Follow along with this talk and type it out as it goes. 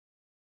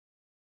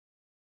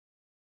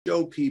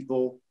show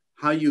people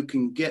how you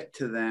can get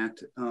to that.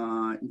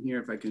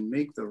 Here, if I can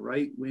make the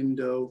right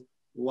window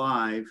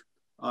live.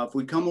 If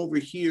we come over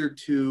here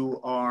to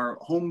our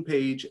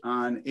homepage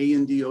on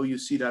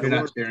andouc.org. You're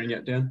not sharing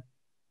yet, Dan?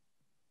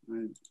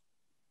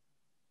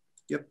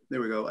 Yep,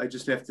 there we go. I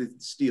just have to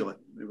steal it.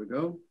 There we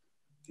go.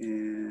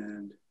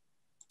 And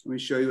let me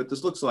show you what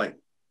this looks like.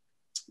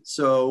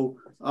 So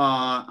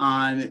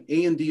on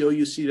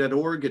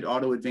andouc.org, it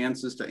auto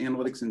advances to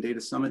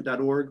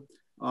analyticsanddatasummit.org.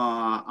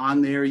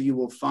 On there, you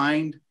will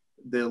find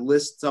the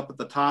lists up at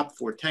the top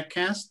for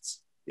TechCasts.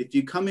 If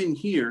you come in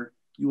here,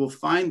 you will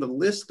find the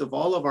list of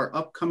all of our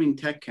upcoming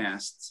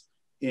TechCasts,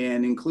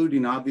 and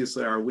including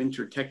obviously our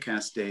winter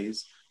TechCast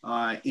days.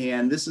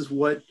 And this is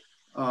what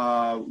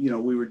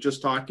we were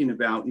just talking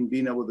about in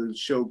being able to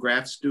show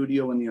Graph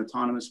Studio in the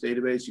autonomous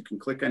database. You can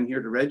click on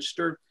here to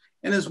register.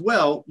 And as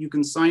well, you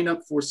can sign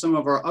up for some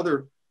of our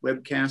other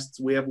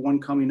webcasts. We have one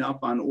coming up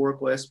on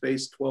Oracle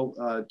Essbase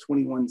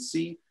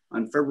 21C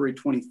on February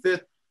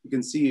 25th. You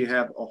can see you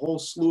have a whole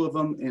slew of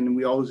them, and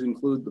we always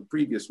include the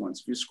previous ones.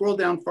 If you scroll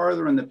down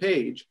farther on the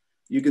page,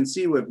 you can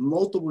see we have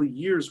multiple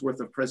years worth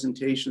of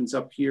presentations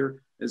up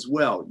here as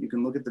well. You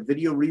can look at the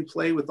video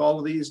replay with all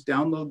of these,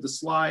 download the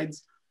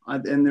slides,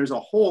 and there's a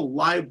whole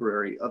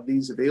library of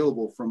these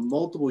available from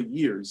multiple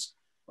years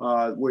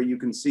where you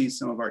can see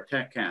some of our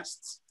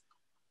TechCasts.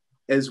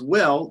 As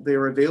well,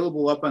 they're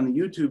available up on the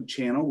YouTube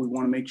channel. We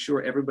want to make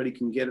sure everybody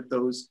can get at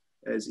those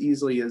as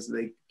easily as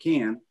they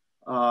can.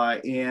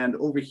 And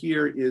over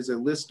here is a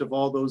list of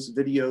all those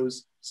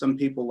videos. Some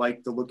people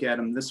like to look at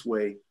them this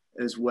way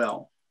as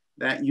well.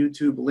 That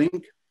YouTube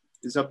link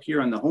is up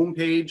here on the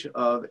homepage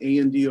of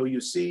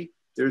ANDOUC.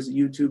 There's a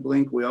YouTube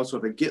link. We also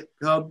have a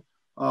GitHub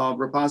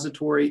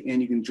repository,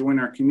 and you can join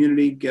our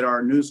community, get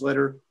our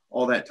newsletter,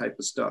 all that type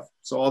of stuff.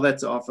 So all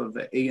that's off of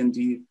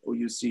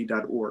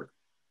andouc.org.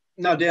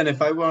 Now, Dan,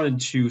 if I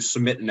wanted to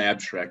submit an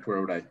abstract, where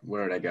would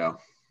I go?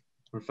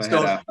 Or if I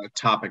had a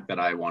topic that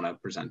I want to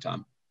present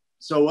on?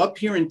 So up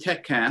here in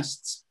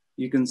TechCasts,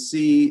 you can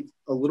see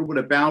a little bit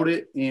about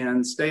it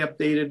and stay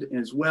updated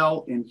as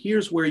well. And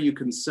here's where you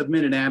can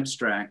submit an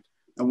abstract.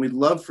 And we'd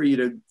love for you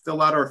to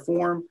fill out our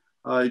form,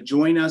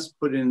 join us,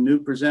 put in a new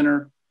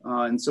presenter,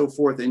 and so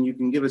forth. And you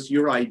can give us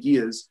your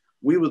ideas.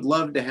 We would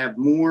love to have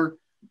more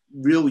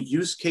real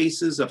use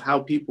cases of how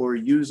people are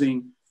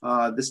using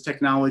this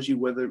technology,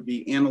 whether it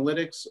be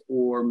analytics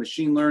or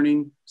machine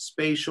learning,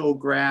 spatial,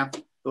 graph,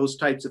 those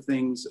types of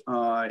things,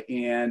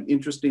 and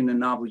interesting and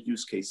novel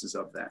use cases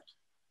of that.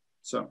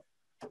 So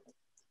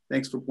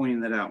thanks for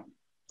pointing that out.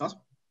 Awesome.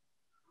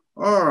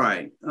 All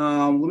right,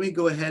 let me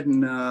go ahead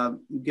and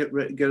get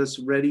us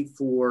ready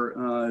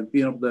for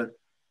being able to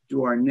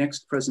do our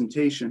next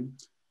presentation.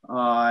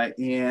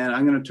 And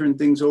I'm going to turn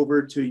things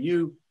over to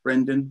you,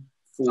 Brendan,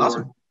 for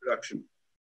awesome. introduction.